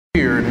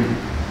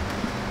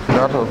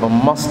that of a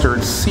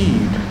mustard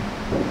seed.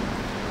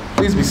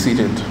 Please be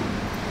seated.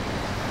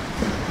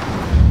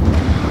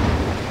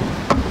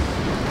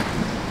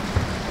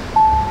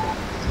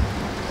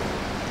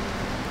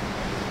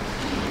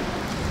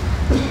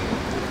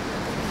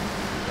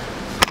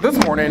 This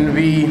morning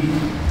we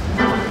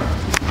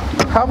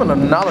have an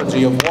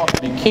analogy of what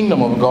the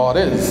kingdom of God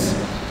is.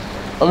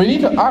 And we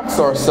need to ask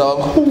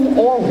ourselves, who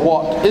or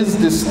what is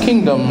this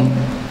kingdom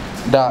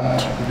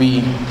that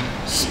we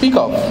speak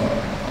of?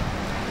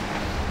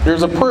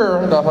 There's a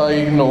prayer that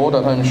I know,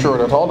 that I'm sure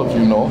that all of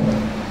you know.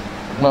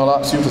 And I'll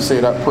ask you to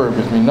say that prayer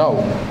with me now.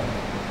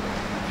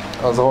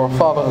 As our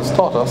Father has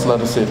taught us,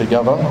 let us say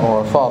together,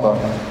 Our Father,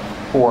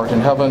 who art in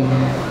heaven,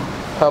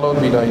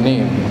 hallowed be thy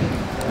name.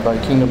 Thy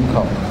kingdom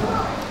come.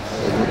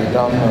 It will be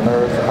done on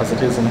earth as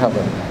it is in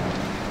heaven.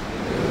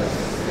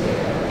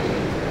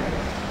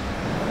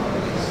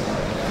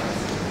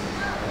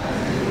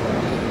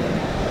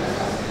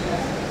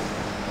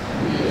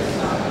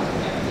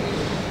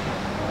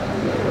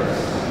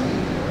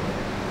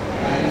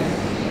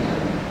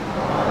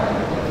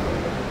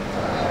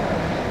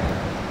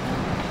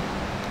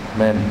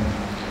 Amen.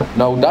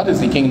 Now that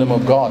is the kingdom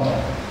of God.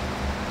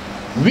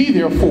 We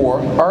therefore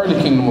are the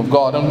kingdom of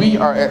God, and we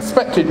are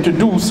expected to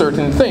do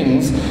certain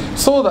things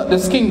so that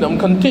this kingdom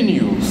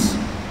continues.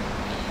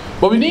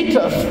 But we need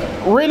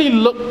to really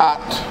look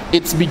at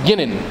its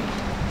beginning.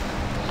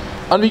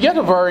 And we get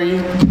a very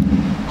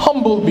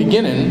humble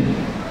beginning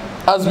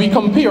as we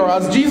compare,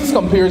 as Jesus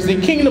compares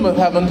the kingdom of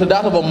heaven to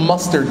that of a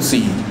mustard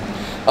seed.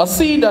 A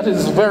seed that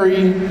is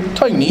very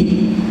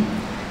tiny.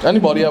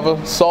 Anybody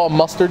ever saw a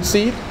mustard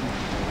seed?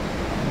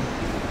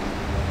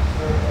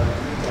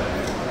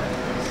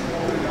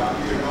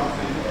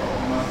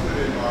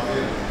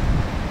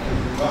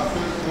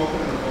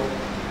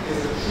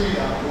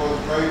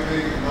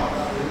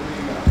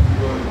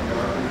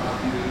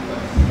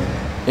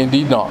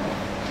 Indeed not.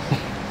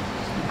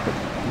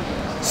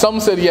 Some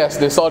said yes,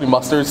 they saw the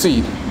mustard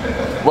seed.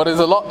 But it's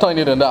a lot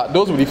tinier than that.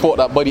 Those would be thought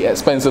that by the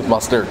expensive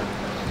mustard.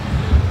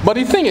 But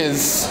the thing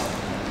is,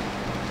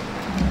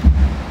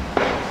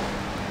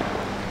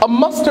 a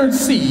mustard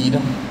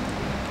seed,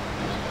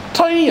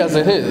 tiny as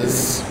it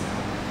is,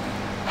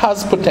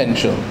 has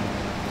potential.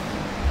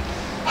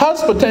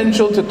 Has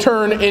potential to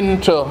turn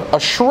into a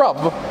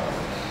shrub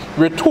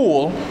with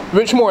tool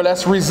which more or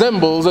less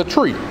resembles a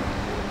tree.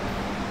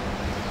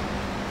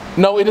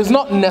 Now, it is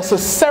not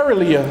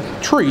necessarily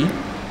a tree,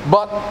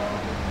 but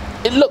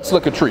it looks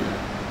like a tree.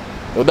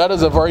 Now, that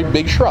is a very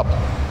big shrub,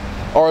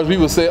 or as we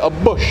would say, a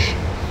bush.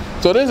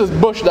 So this is a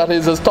bush that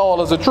is as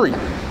tall as a tree.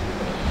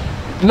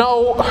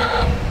 Now,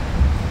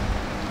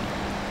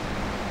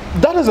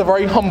 that is a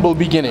very humble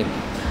beginning.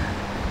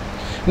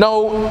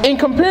 Now, in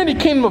comparing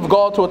the kingdom of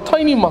God to a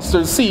tiny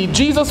mustard seed,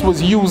 Jesus was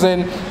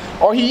using,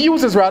 or he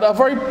uses rather, a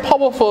very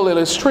powerful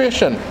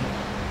illustration.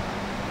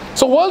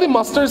 So while the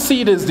mustard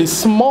seed is the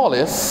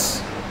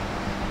smallest,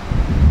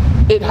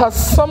 it has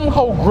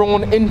somehow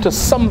grown into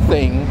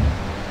something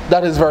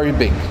that is very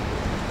big.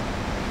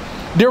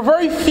 There are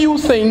very few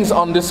things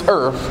on this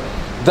earth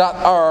that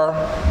are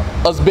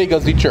as big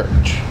as the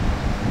church.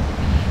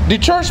 The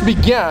church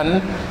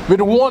began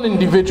with one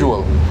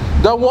individual.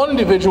 That one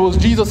individual was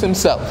Jesus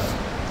himself.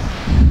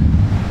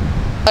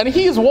 And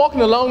he is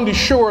walking along the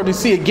shore of the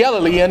Sea of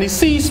Galilee, and he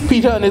sees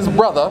Peter and his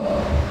brother.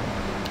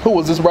 Who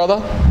was his brother?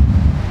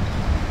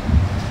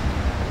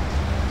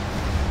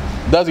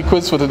 That's the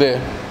quiz for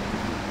today.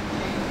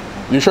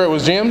 You sure it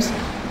was James?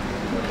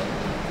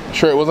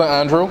 Sure it wasn't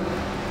Andrew?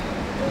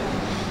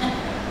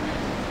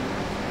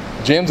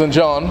 James and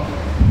John,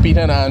 Peter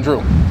and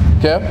Andrew.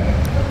 Okay?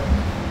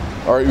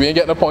 Alright, we ain't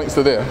getting the points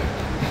today.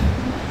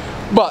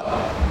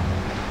 But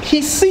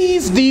he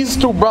sees these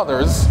two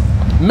brothers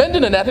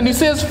mending the net, and he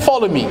says,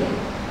 "Follow me."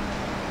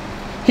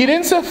 He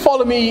didn't say,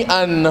 "Follow me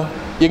and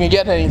you can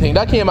get anything."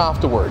 That came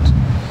afterwards.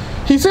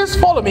 He says,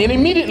 "Follow me," and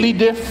immediately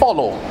they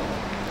follow.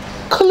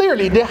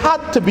 Clearly, there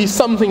had to be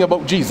something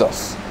about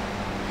Jesus.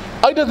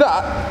 Either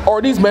that,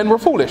 or these men were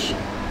foolish.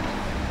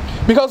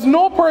 Because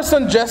no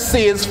person just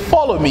says,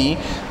 "Follow me,"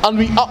 and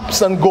we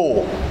ups and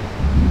go.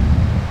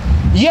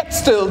 Yet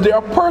still, there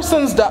are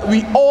persons that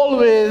we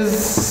always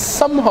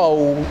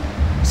somehow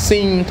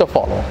seem to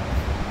follow.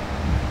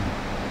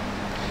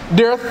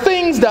 There are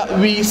things that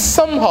we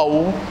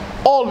somehow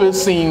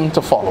always seem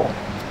to follow.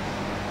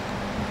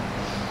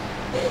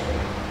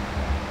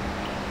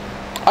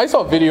 I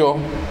saw a video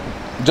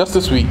just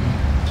this week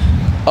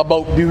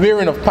about the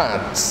wearing of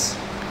pants.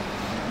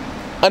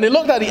 And they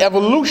looked at the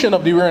evolution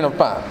of the wearing of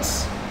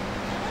pants.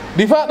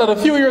 The fact that a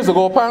few years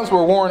ago pants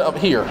were worn up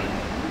here.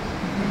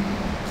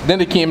 Then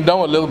they came down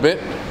a little bit.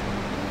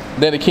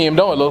 Then they came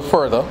down a little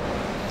further.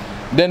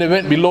 Then they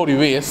went below the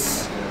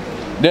waist.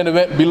 Then they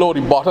went below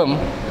the bottom.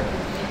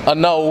 And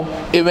now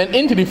it went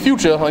into the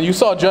future, and you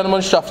saw a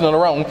gentleman shuffling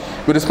around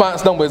with his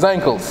pants down by his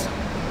ankles.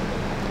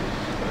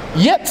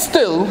 Yet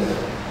still,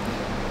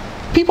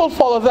 people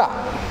follow that.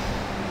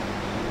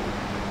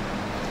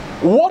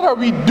 What are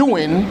we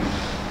doing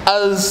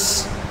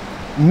as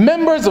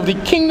members of the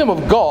kingdom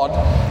of God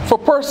for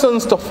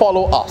persons to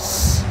follow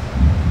us?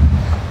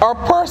 are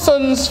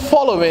persons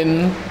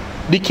following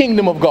the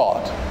kingdom of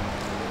God?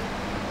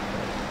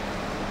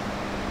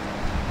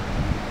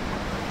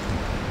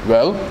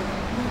 Well,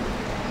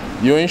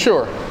 you ain't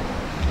sure.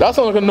 That's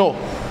all I can know.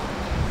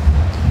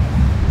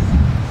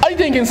 I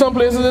think in some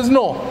places it's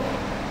no.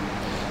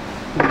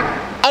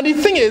 And the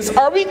thing is,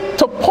 are we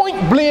to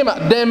point blame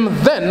at them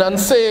then and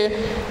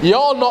say,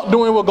 y'all not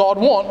doing what God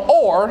wants?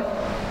 Or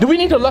do we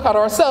need to look at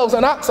ourselves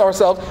and ask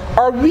ourselves,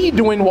 are we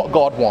doing what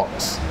God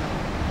wants?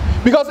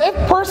 Because if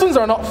persons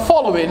are not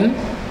following,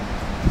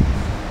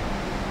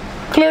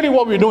 clearly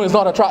what we're doing is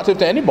not attractive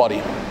to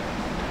anybody.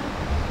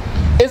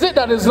 Is it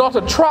that it's not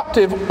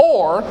attractive,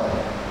 or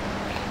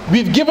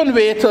we've given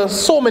way to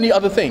so many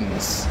other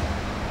things?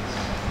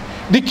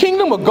 The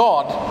kingdom of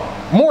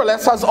God, more or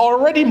less, has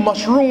already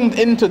mushroomed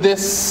into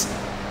this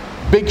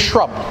big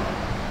shrub.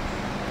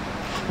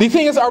 The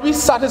thing is, are we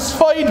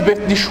satisfied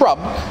with the shrub,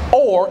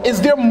 or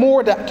is there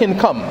more that can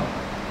come?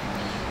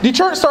 The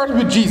church started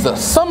with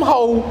Jesus.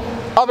 Somehow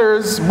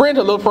others bring it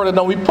a little further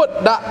down. We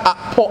put that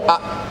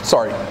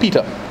at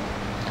Peter.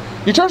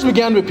 The church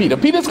began with Peter.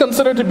 Peter is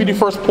considered to be the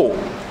first pope.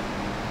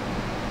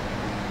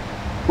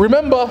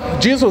 Remember,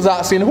 Jesus was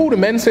asking, who do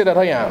men say that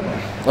I am?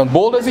 And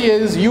bold as he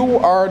is, you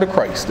are the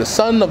Christ, the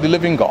Son of the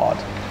living God.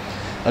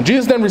 And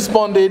Jesus then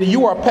responded,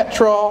 you are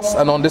Petros,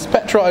 and on this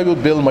Petra I will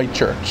build my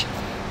church.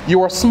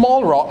 You are a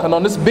small rock, and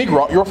on this big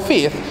rock, your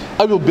faith,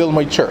 I will build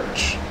my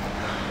church.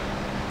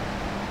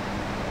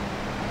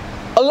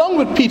 Along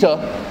with Peter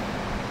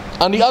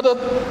and the other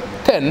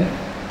 10,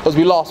 because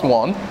we lost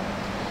one,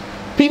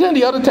 Peter and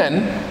the other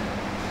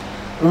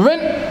 10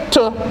 went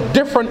to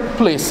different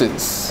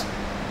places.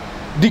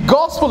 The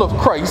gospel of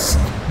Christ,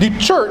 the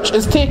church,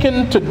 is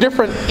taken to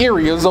different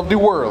areas of the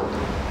world.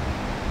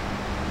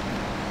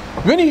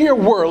 When you hear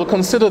world,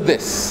 consider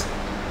this.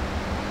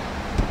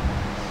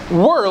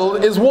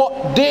 World is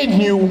what they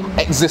knew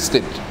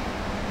existed.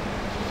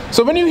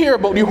 So when you hear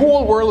about the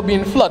whole world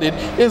being flooded,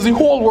 it's the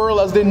whole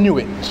world as they knew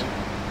it.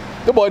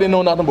 The boy didn't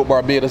know nothing about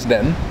Barbados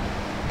then.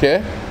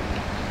 Okay?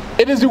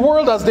 It is the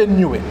world as they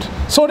knew it.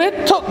 So they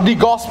took the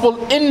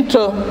gospel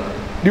into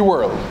the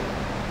world.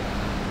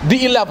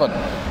 The 11.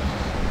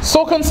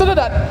 So consider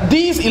that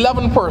these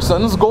 11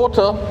 persons go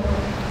to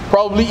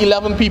probably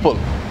 11 people.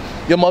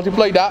 You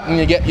multiply that and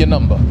you get your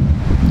number.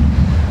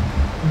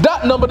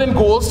 That number then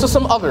goes to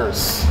some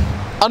others,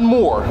 and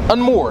more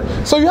and more.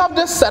 So you have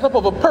this setup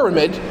of a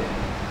pyramid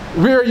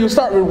where you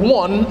start with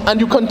one and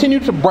you continue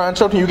to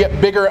branch out and you get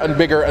bigger and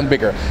bigger and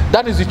bigger.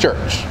 That is the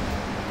church.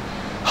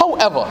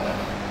 However,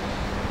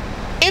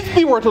 if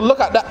we were to look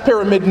at that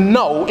pyramid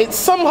now, it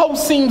somehow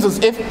seems as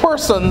if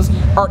persons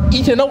are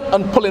eating out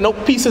and pulling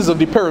out pieces of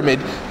the pyramid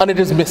and it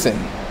is missing.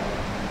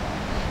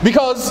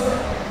 Because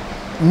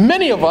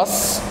many of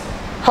us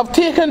have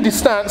taken the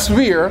stance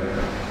where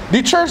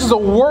the church is a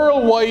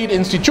worldwide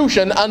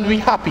institution and we're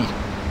happy.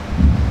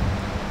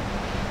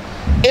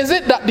 Is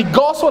it that the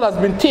gospel has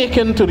been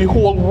taken to the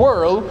whole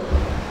world,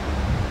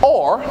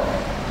 or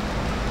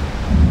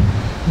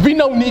we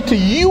now need to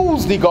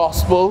use the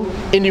gospel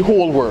in the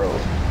whole world?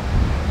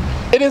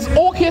 It is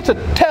okay to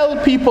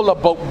tell people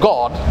about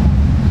God,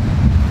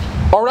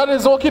 or rather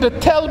it's okay to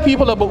tell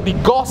people about the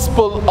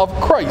gospel of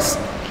Christ.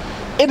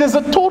 It is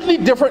a totally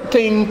different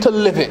thing to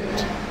live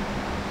it.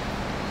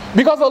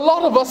 Because a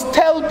lot of us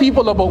tell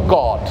people about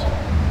God.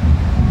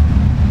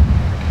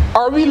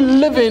 Are we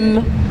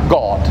living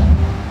God?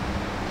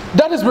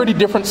 That is where the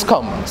difference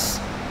comes.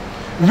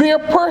 Where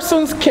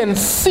persons can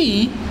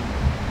see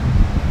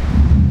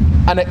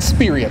and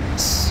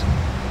experience.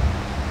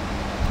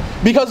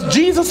 Because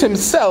Jesus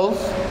himself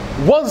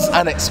was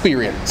an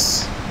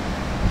experience.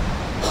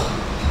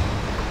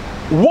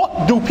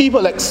 What do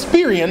people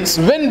experience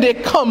when they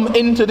come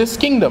into this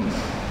kingdom?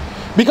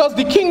 Because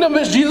the kingdom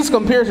which Jesus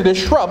compared to the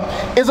shrub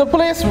is a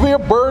place where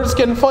birds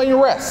can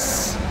find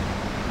rest.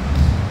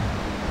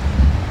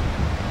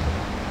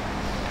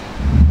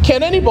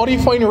 Can anybody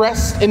find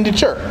rest in the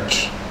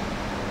church?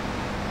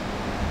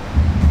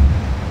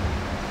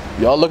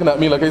 Y'all looking at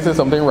me like I said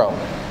something wrong.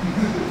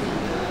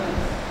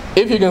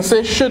 If you can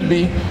say should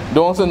be,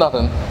 don't say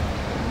nothing.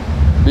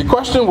 The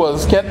question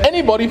was, can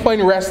anybody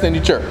find rest in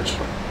the church?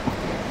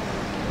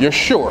 You're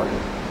sure?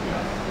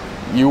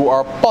 You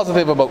are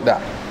positive about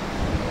that?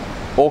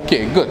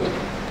 Okay, good.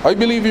 I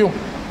believe you.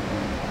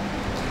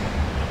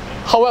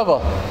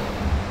 However,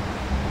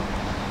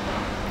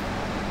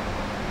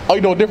 I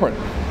know different.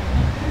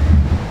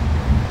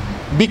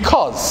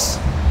 Because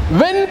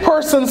when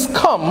persons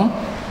come,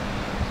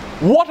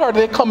 what are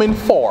they coming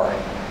for?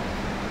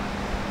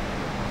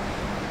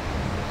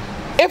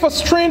 If a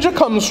stranger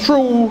comes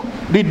through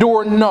the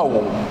door now,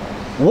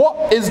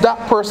 what is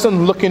that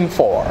person looking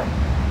for?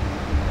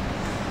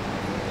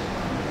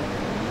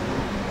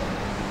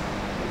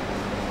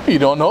 You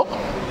don't know.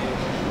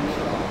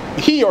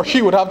 He or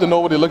she would have to know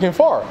what they're looking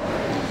for.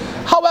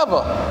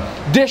 However,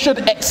 they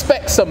should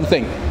expect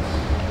something.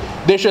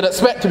 They should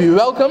expect to be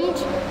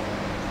welcomed.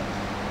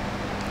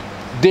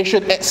 They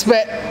should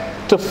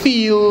expect to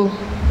feel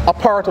a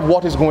part of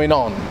what is going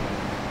on.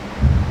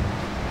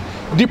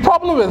 The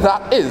problem with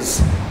that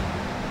is,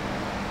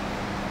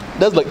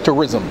 That's like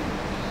tourism.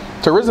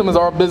 Tourism is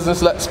our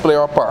business, let's play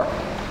our part.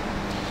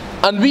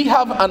 And we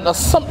have an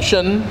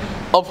assumption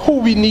of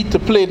who we need to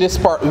play this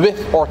part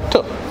with or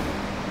to.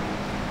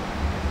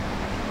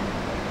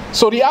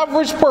 So the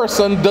average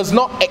person does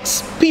not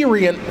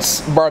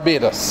experience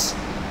Barbados,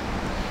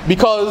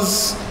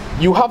 because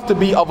you have to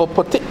be of a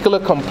particular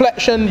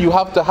complexion, you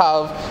have to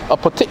have a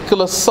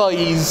particular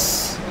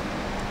size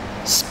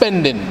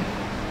spending.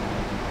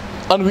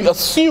 And we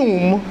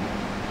assume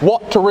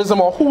what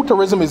tourism or who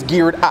tourism is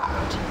geared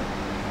at.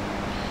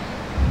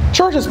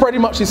 Church is pretty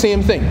much the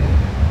same thing.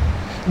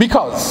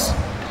 Because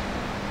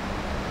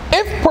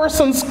if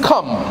persons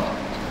come,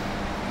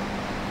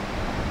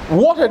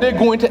 what are they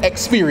going to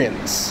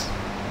experience?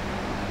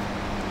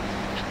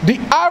 The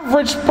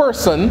average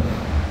person,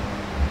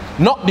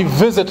 not the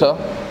visitor,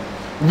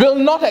 will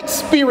not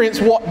experience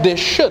what they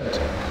should,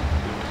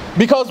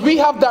 because we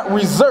have that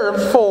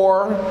reserved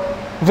for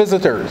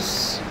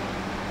visitors.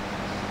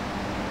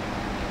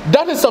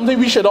 That is something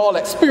we should all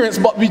experience,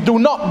 but we do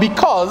not,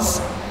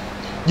 because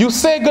you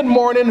say good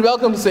morning,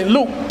 welcome to St.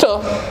 Luke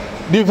to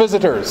the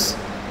visitors.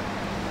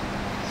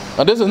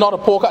 And this is not a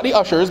poke at the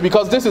ushers,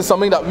 because this is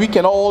something that we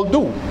can all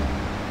do.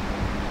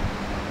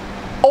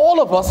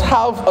 All of us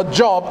have a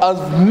job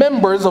as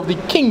members of the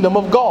kingdom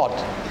of God.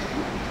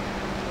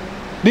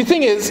 The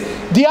thing is,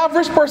 the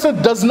average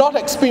person does not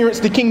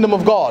experience the kingdom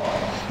of God,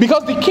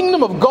 because the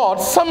kingdom of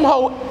God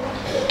somehow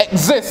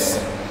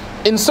exists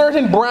in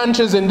certain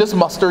branches in this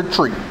mustard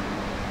tree.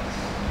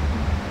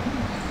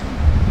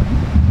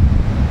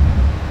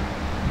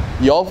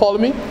 You all follow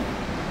me?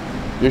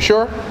 You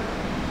sure?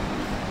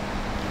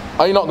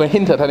 Are you not going to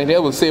hint at anything? I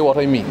will say what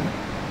I mean.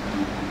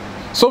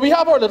 So we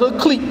have our little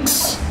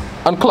cliques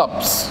and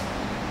clubs.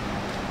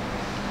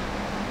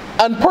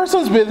 And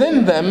persons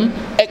within them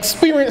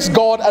experience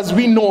God as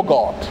we know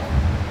God.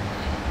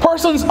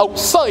 Persons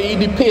outside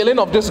the paling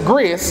of this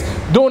grace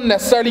don't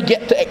necessarily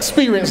get to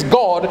experience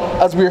God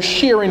as we're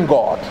sharing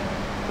God.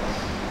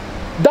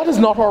 That is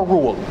not our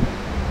role.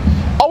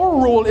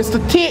 Our role is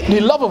to take the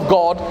love of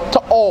God to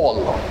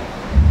all.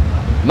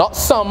 Not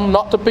some,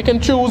 not to pick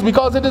and choose,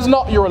 because it is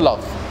not your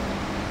love.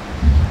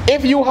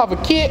 If you have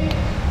a cake,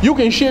 you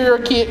can share your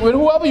cake with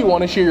whoever you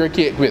want to share your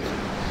cake with.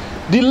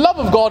 The love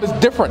of God is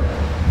different.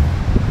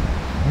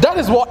 That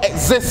is what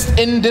exists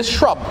in this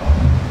shrub.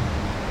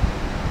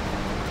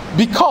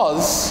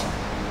 Because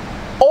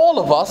all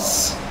of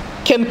us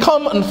can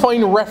come and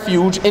find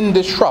refuge in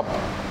this shrub.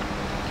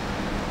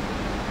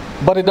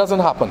 But it doesn't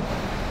happen.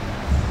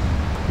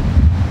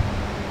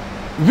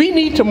 We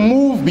need to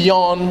move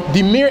beyond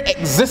the mere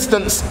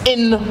existence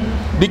in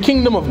the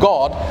kingdom of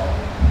God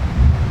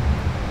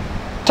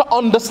to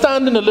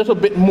understanding a little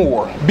bit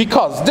more.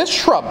 Because this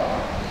shrub,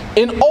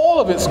 in all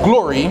of its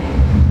glory,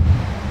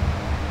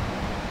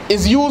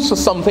 is used for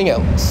something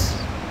else.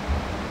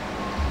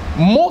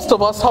 Most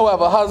of us,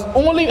 however, have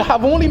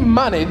only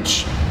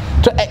managed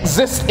to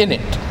exist in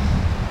it.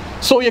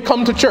 So you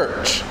come to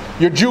church,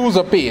 your dues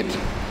are paid,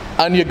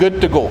 and you're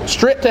good to go.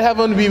 Straight to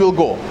heaven we will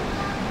go.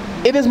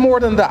 It is more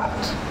than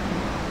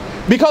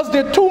that. Because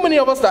there are too many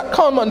of us that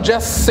come and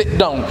just sit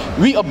down.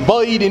 We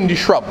abide in the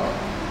shrub.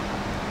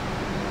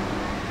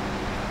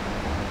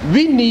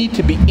 We need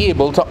to be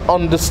able to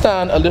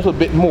understand a little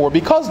bit more,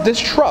 because this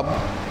shrub,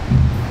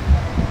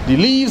 the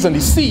leaves and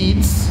the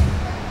seeds,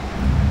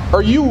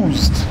 are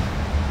used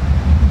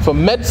for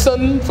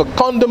medicine, for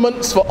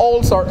condiments, for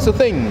all sorts of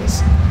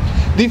things.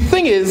 The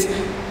thing is,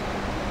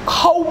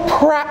 how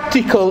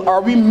practical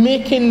are we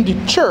making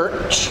the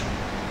church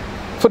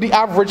for the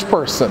average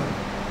person?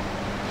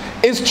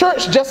 Is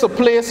church just a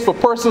place for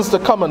persons to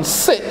come and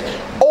sit,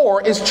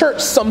 or is church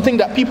something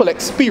that people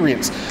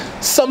experience?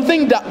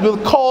 Something that will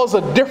cause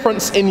a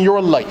difference in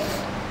your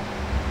life?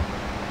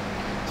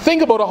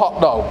 Think about a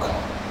hot dog.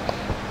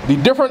 The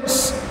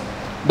difference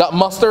that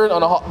mustard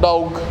on a hot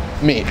dog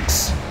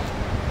makes.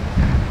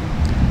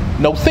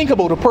 Now think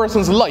about a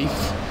person's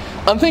life,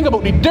 and think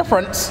about the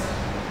difference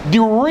the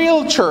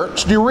real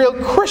church, the real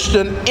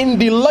Christian in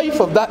the life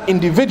of that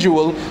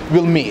individual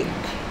will make.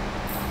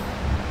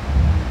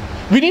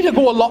 We need to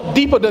go a lot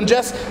deeper than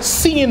just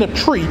seeing a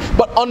tree,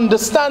 but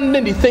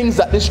understanding the things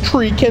that this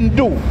tree can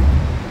do.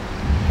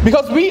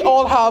 Because we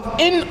all have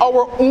in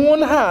our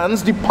own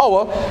hands the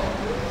power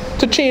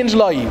to change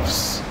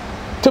lives,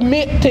 to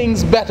make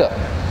things better.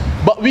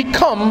 But we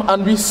come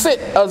and we sit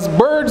as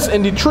birds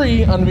in the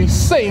tree and we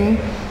sing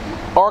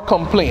our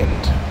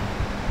complaint.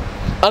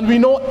 And we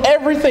know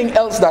everything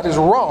else that is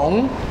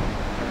wrong,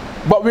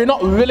 but we're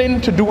not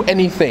willing to do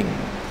anything.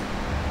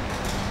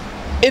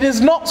 It is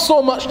not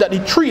so much that the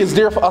tree is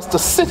there for us to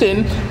sit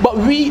in, but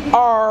we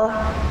are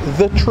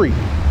the tree.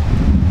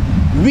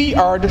 We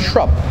are the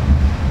shrub.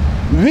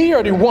 We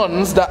are the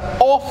ones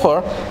that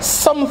offer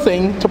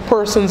something to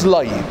persons'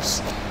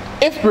 lives.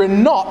 If we're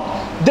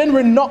not, then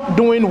we're not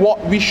doing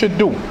what we should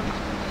do.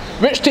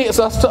 Which takes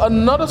us to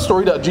another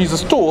story that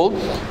Jesus told.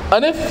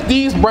 And if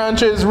these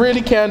branches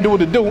really can't do what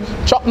they do,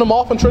 chop them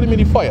off and throw them in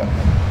the fire.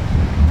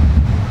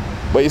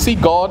 But you see,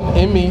 God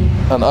in me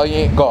and I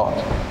ain't God.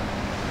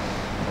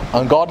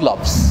 And God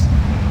loves.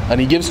 And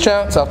he gives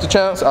chance after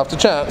chance after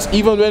chance,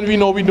 even when we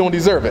know we don't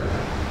deserve it.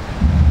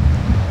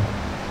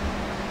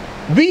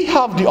 We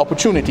have the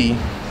opportunity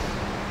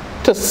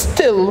to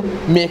still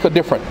make a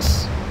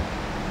difference.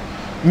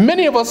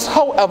 Many of us,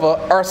 however,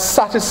 are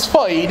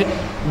satisfied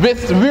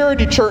with where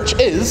the church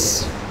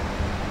is,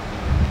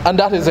 and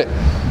that is it.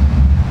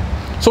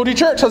 So the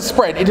church has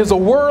spread. It is a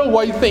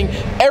worldwide thing.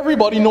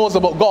 Everybody knows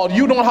about God.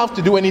 You don't have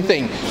to do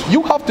anything.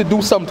 You have to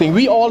do something.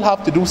 We all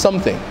have to do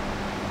something.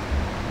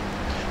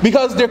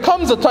 Because there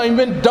comes a time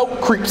when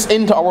doubt creeps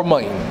into our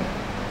mind.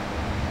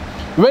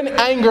 When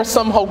anger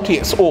somehow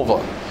takes over.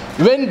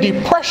 When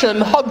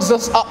depression hugs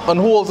us up and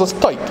holds us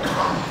tight.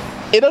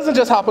 It doesn't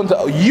just happen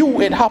to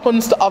you, it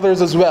happens to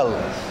others as well.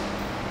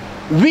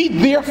 We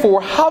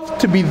therefore have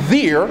to be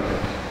there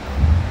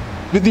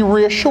with the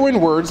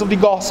reassuring words of the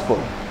gospel.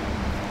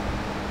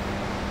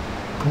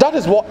 That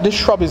is what this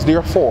shrub is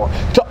there for.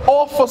 To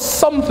offer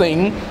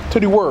something to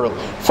the world.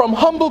 From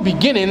humble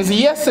beginnings,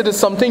 yes, it is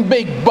something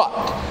big,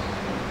 but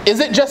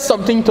is it just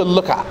something to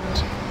look at?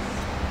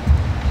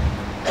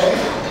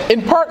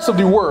 In parts of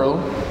the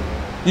world,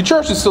 the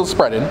church is still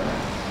spreading.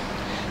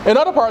 In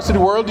other parts of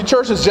the world, the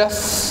church is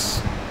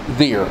just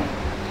there.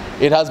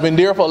 It has been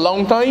there for a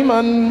long time,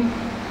 and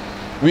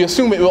we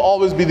assume it will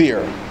always be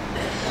there.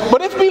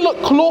 But if we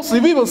look closely,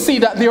 we will see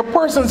that there are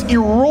persons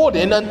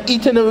eroding and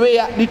eating away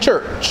at the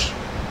church.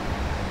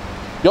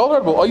 Y'all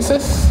heard about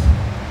ISIS?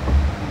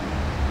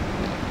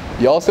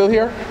 Y'all still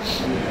here?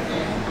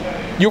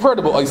 You've heard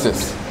about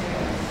ISIS.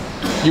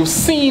 You've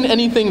seen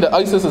anything that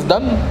ISIS has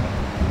done?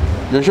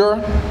 You're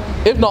sure?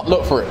 If not,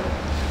 look for it.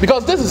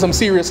 Because this is some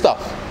serious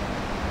stuff.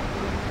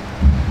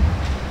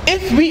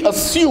 If we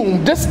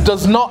assume this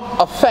does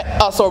not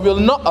affect us or will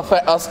not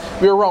affect us,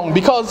 we're wrong.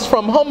 Because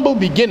from humble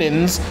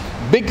beginnings,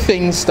 big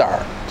things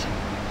start.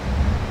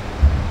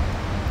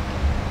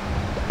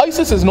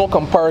 ISIS is no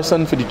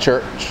comparison for the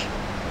church.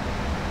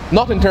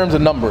 Not in terms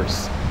of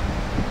numbers.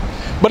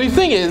 But the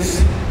thing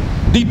is,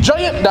 the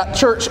giant that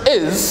church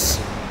is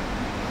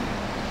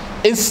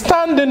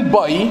standing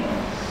by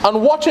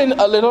and watching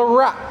a little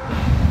rat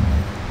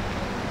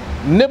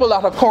nibble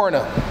at a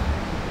corner.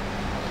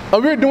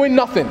 And we're doing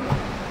nothing.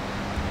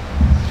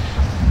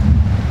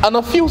 And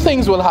a few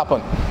things will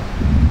happen.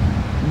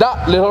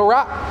 That little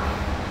rat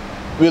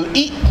will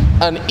eat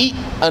and eat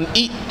and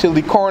eat till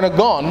the corner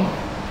gone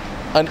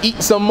and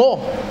eat some more.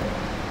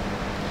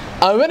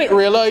 And when it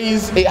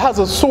realizes it has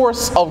a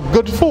source of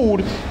good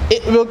food,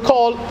 it will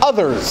call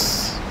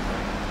others.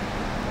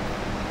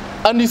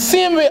 And the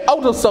same way,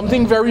 out of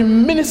something very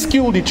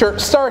minuscule the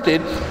church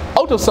started,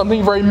 out of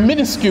something very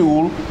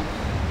minuscule,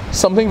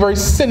 something very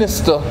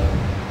sinister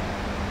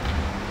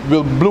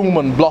will bloom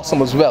and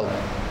blossom as well.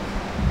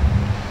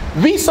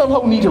 We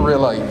somehow need to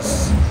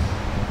realize,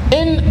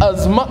 in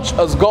as much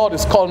as God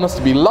is calling us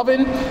to be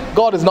loving,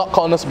 God is not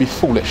calling us to be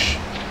foolish.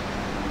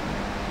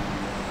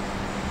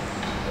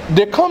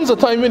 There comes a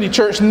time when the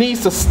church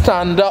needs to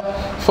stand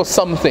up for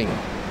something.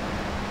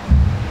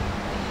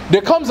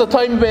 There comes a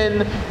time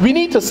when we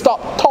need to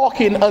stop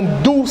talking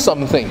and do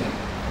something.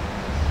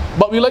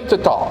 But we like to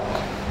talk,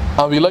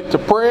 and we like to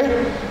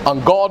pray,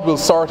 and God will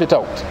sort it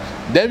out.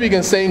 Then we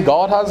can say,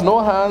 God has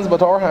no hands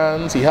but our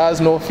hands, He has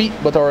no feet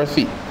but our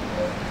feet.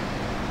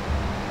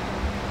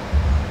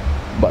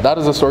 But that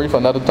is a story for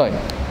another time.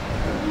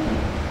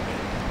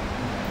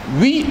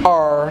 We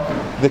are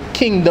the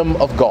kingdom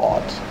of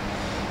God.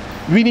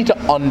 We need to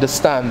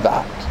understand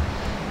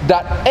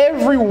that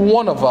every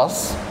one of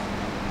us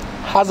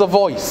has a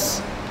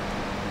voice.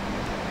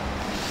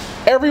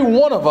 Every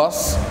one of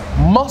us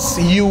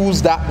must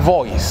use that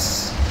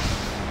voice.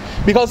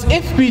 Because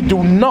if we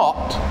do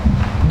not,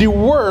 the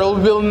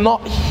world will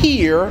not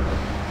hear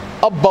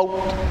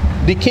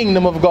about the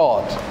kingdom of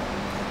God.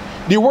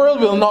 The world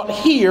will not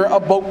hear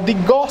about the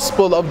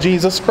gospel of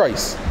Jesus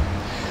Christ.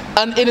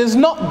 And it is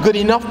not good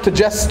enough to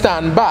just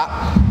stand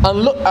back and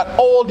look at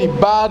all the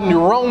bad and the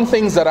wrong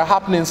things that are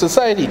happening in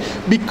society.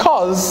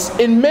 Because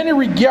in many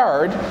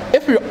regards,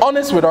 if we're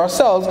honest with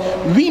ourselves,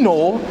 we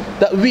know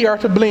that we are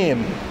to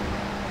blame.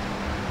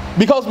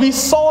 Because we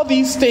saw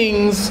these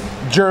things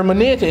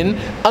germinating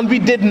and we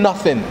did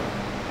nothing.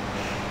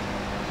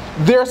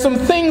 There are some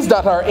things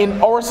that are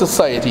in our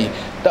society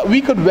that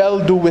we could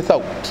well do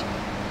without.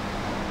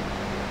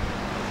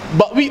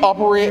 But we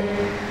operate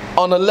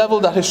on a level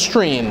that is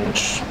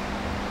strange.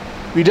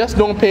 We just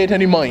don't pay it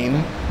any mind,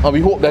 and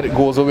we hope that it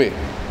goes away.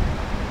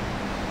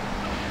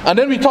 And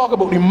then we talk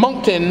about the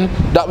mountain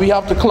that we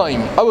have to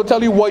climb. I will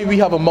tell you why we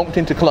have a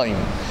mountain to climb.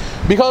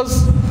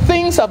 Because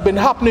things have been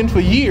happening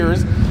for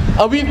years,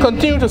 and we've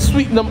continued to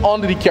sweep them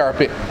under the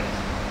carpet.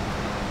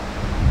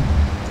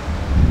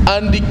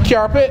 And the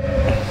carpet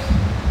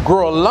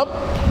grow a lump,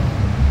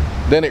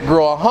 then it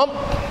grow a hump,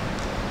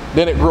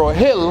 then it grow a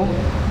hill.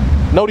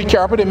 Now the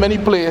carpet in many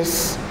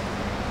places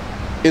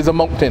is a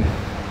mountain.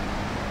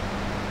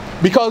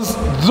 Because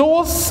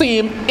those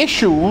same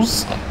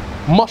issues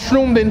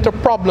mushroomed into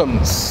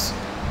problems.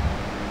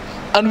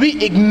 And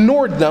we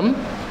ignored them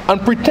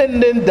and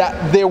pretended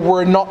that they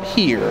were not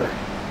here.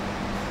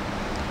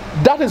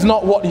 That is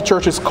not what the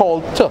church is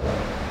called to.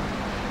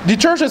 The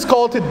church is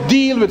called to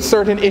deal with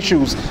certain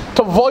issues,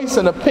 to voice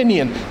an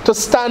opinion, to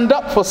stand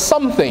up for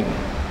something.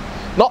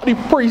 Not the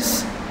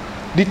priest,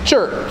 the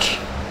church.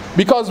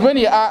 Because when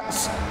you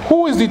ask,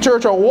 who is the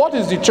church or what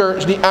is the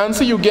church, the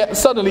answer you get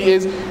suddenly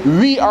is,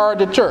 we are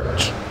the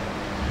church.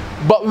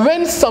 But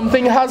when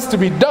something has to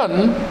be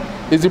done,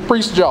 it's the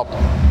priest's job.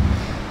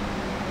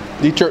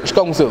 The church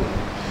council.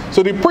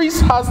 So the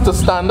priest has to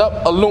stand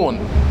up alone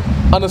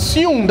and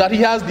assume that he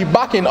has the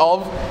backing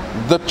of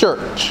the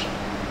church.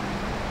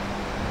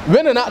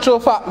 When in actual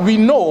fact we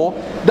know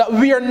that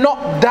we are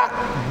not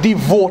that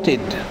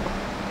devoted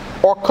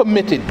or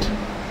committed.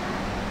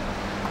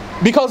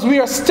 Because we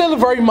are still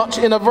very much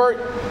in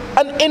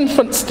an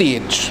infant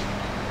stage.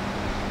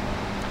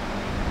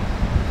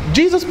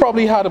 Jesus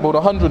probably had about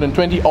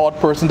 120 odd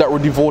persons that were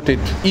devoted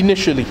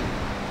initially.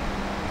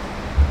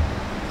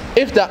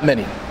 If that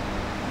many.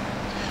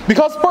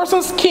 Because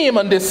persons came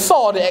and they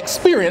saw the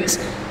experience,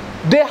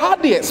 they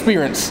had the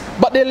experience,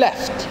 but they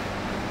left.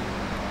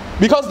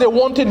 Because they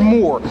wanted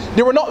more.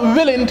 They were not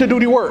willing to do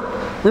the work.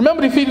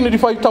 Remember the feeding of the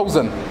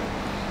 5,000?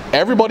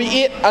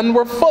 Everybody ate and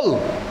were full.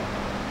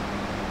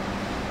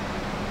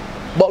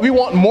 But we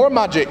want more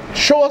magic.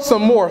 Show us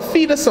some more.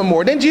 Feed us some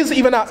more. Then Jesus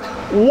even asked,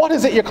 what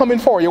is it you're coming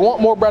for? You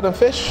want more bread and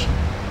fish?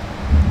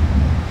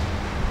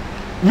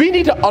 We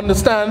need to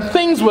understand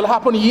things will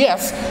happen,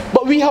 yes,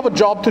 but we have a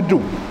job to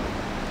do.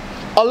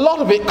 A lot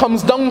of it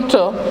comes down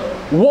to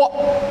what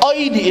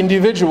I, the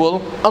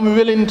individual, am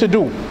willing to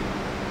do.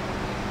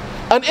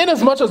 And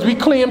inasmuch as we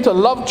claim to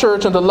love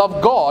church and to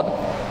love God,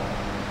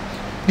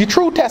 the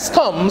true test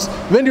comes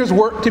when there's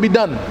work to be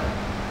done.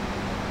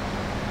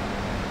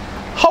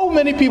 How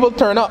many people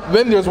turn up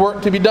when there's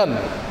work to be done?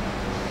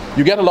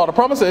 You get a lot of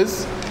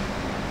promises,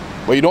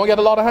 but you don't get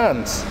a lot of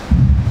hands.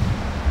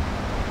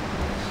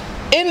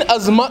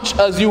 Inasmuch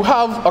as you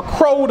have a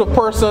crowd of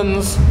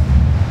persons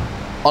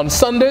on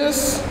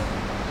Sundays,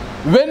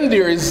 when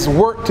there is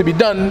work to be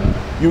done,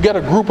 you get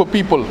a group of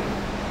people.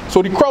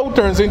 So the crowd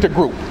turns into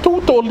group.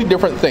 Two totally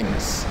different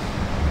things.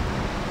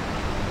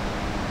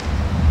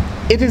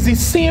 It is the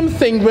same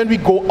thing when we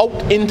go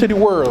out into the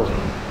world.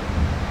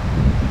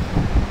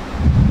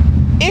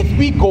 If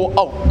we go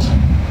out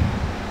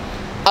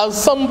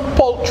as some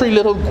paltry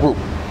little group,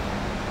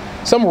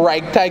 some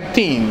ragtag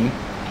team,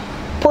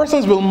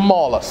 persons will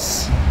maul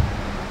us.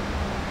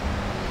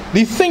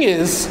 The thing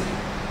is,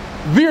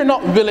 we're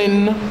not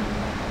willing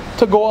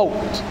to go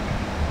out.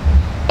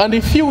 And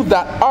the few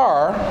that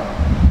are,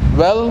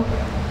 well,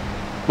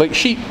 like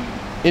sheep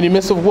in the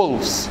midst of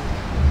wolves.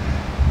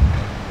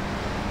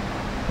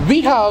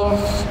 We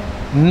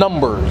have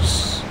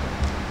numbers.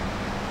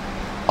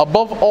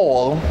 Above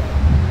all,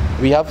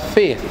 we have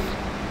faith.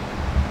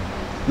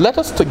 Let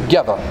us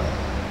together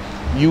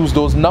use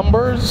those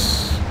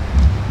numbers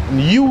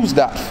and use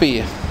that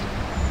faith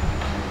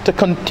to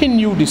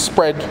continue the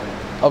spread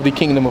of the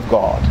kingdom of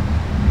God.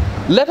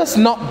 Let us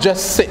not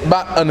just sit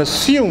back and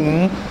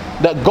assume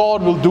that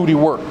God will do the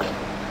work.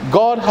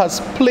 God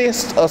has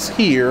placed us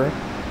here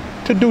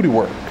to do the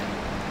work.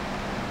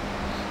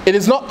 It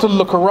is not to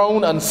look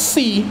around and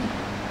see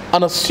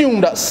and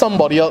assume that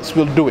somebody else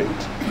will do it.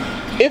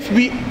 If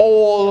we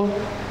all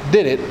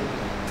did it,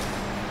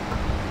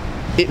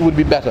 it would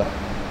be better.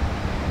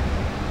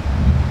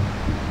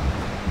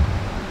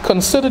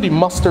 Consider the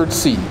mustard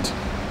seed.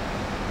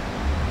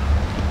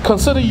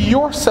 Consider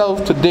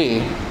yourself today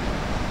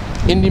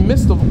in the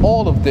midst of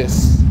all of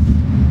this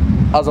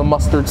as a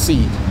mustard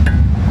seed.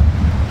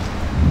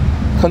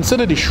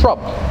 Consider the shrub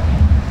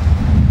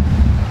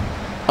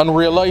and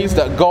realize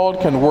that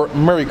God can work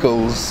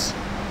miracles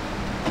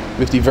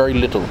with the very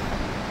little.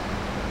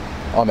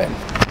 Amen.